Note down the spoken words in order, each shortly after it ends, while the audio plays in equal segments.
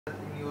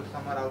your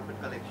summer outfit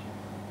collection.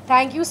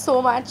 Thank you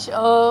so much.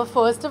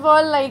 First of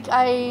all, like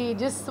I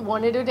just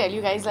wanted to tell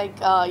you guys,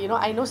 like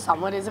I know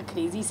summer is a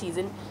crazy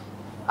season.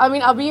 I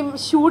mean, अभी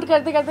shoot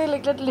करते करते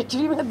like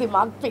literally मेरा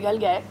दिमाग पिघल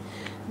गया है.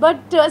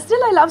 But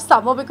still, I love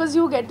summer because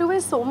you get to wear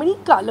so many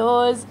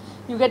colors.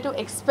 You get to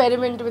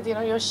experiment with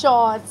your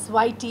shorts,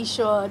 white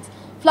t-shirts,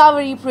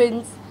 flowery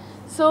prints.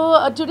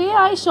 So today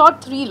I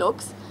shot 3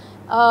 looks.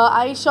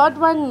 I shot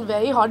one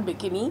very hot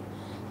bikini.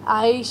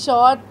 I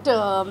shot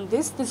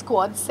this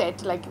quad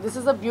set. Like this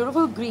is a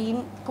beautiful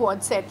green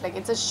quad set. Like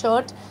it's a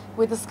shirt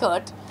with a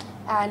skirt,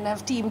 and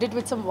I've teamed it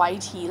with some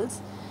white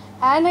heels.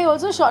 And I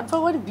also shot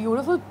for one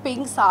beautiful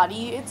pink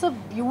sari. It's a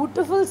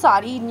beautiful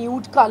sari,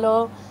 nude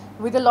color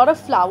with a lot of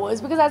flowers.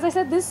 Because as I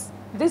said,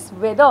 this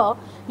weather,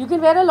 you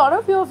can wear a lot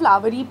of your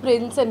flowery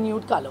prints and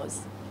nude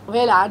colors.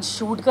 Well, आज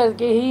shoot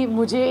करके ही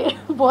मुझे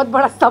बहुत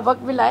बड़ा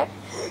सबक मिला है.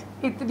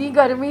 इतनी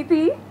गर्मी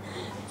थी.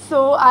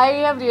 So I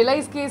have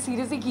realized कि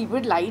seriously keep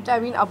it light. I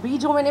mean अभी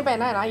जो मैंने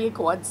पहना है ना ये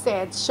quad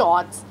sets,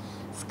 shorts,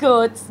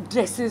 skirts,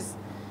 dresses,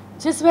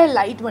 just wear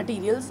light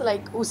materials.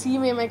 Like उसी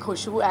में मैं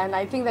खुश हूँ and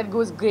I think that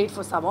goes great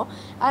for summer.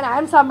 And I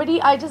am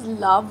somebody I just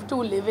love to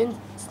live in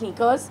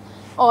sneakers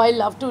or I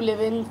love to live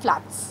in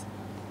flats.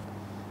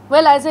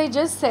 Well, as I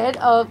just said,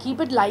 keep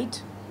it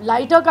light.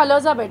 Lighter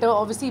colors are better.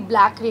 Obviously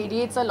black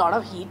radiates a lot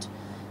of heat.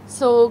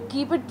 So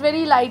keep it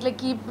very light. Like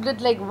keep it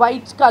like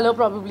white color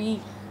probably.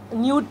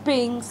 Nude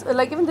pinks,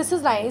 like even this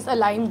is nice, a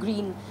lime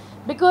green,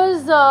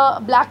 because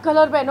black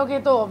color पहनोगे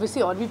तो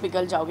obviously और भी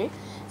पिघल जाओगे.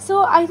 So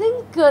I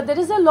think there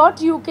is a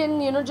lot you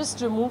can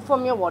just remove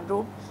from your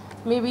wardrobe.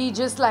 Maybe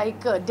just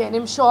like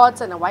denim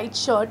shorts and a white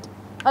shirt.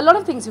 A lot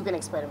of things you can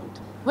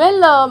experiment.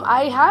 Well,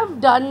 I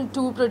have done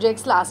 2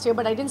 projects last year,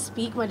 but I didn't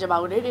speak much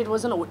about it. It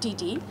was an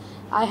OTT.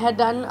 I had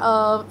done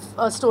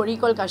a story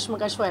called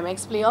𝗙cie𝗿𝗲 for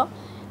MX Player,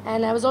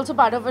 and I was also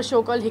part of a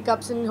show called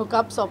𝗵𝗄𝗃 and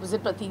𝗵𝗃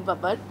opposite Pratik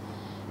Babbar.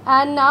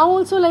 And now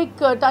also like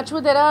touch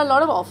wood, there are a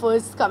lot of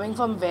offers coming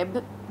from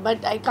web,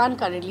 but I can't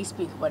currently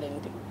speak about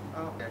anything.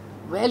 Okay.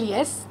 Well,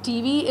 yes,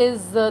 TV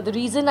is the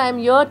reason I'm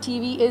here.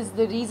 TV is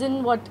the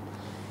reason what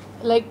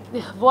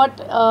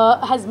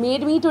has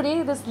made me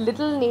today. This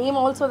little name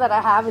also that I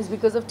have is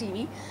because of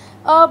TV.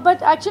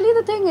 But actually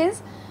the thing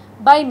is,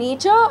 by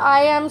nature,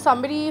 I am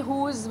somebody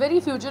who is very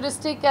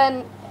futuristic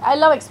and I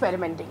love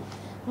experimenting.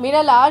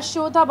 मेरा last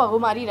show था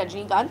बहुमारी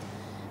रजनीकांत.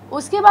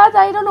 उसके बाद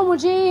I don't know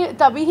मुझे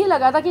तभी ही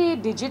लगा था कि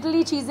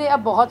digitally चीज़ें अब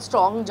बहुत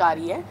स्ट्रॉन्ग जा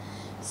रही है.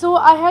 सो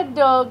I had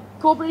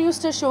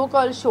co-produced a show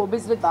called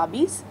Showbiz with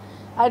Vahbiz.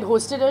 I had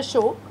hosted a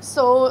show.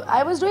 So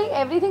I was doing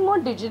everything more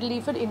digitally.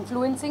 फिर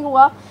influencing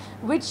हुआ,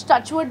 which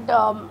touchwood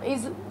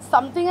is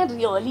something I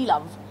really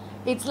love.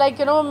 It's like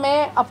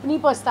मैं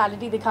अपनी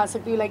personality दिखा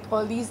सकती हूँ, like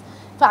all these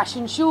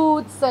fashion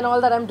shoots and all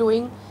that I'm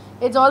doing.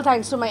 It's all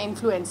thanks to my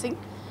influencing.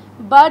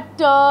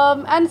 But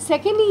and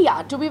secondly,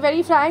 yeah, to be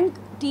very frank,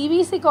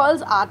 TV से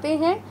calls आते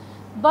हैं,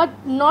 but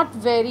not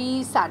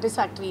very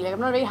satisfactory. Like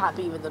I'm not very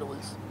happy with the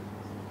roles.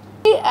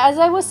 As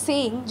I was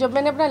saying, जब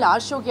मैंने अपना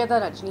last show किया था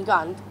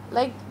Rajinikanth,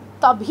 like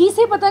तभी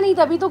से पता नहीं,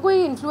 तभी तो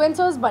कोई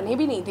influencers बने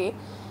भी नहीं थे,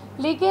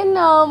 लेकिन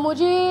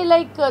मुझे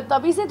like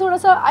तभी से थोड़ा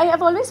सा I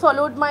have always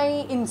followed my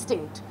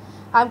instinct.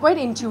 I'm quite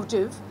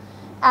intuitive,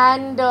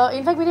 and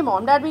in fact मेरे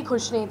mom dad भी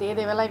खुश नहीं थे.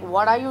 They were like,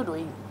 what are you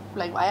doing?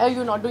 Like why are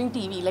you not doing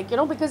TV? Like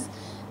because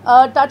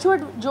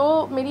touchwood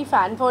जो मेरी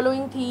fan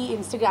following थी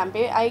Instagram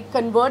पे, I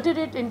converted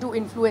it into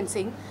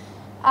influencing,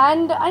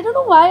 and I don't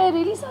know why I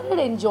really started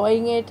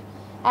enjoying it.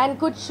 And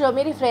कुछ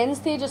मेरे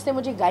friends थे जिसने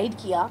मुझे guide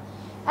किया,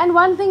 and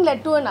one thing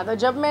led to another.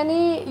 जब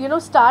मैंने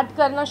start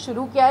करना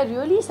शुरू किया, I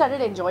really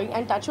started enjoying,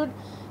 and touchwood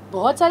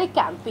बहुत सारे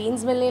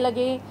campaigns मिलने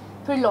लगे.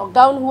 फिर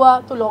lockdown हुआ,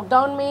 तो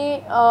lockdown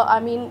में I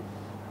mean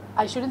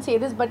I shouldn't say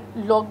this, but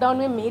lockdown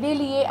में मेरे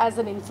लिए as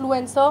an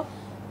influencer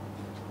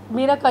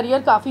मेरा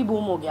career काफ़ी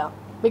boom हो गया.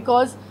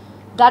 Because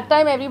that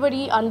time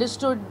everybody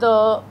understood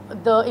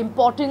the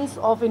importance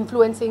of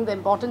influencing, the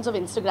importance of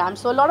Instagram.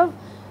 So a lot of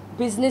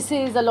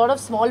businesses, a lot of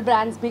small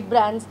brands, big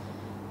brands,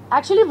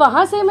 actually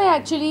वहाँ से मैं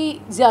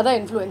actually ज़्यादा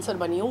influencer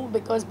बनी हूँ,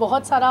 because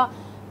बहुत सारा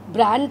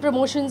brand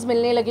promotions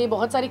मिलने लगे,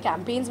 बहुत सारे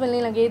campaigns मिलने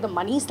लगे, the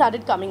money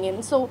started coming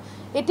in. So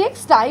it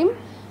takes time,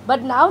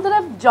 but now that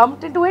I've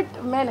jumped into it,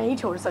 मैं नहीं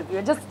छोड़ सकती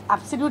हूँ. Just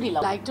absolutely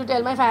love. I like to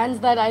tell my fans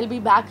that I'll be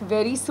back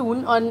very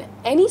soon on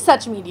any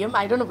such medium.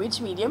 I don't know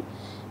which medium.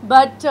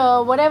 But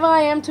whatever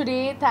I am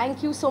today,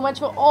 thank you so much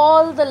for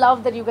all the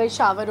love that you guys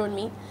showered on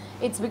me.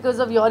 It's because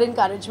of your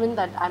encouragement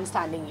that I'm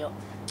standing here.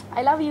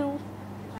 I love you.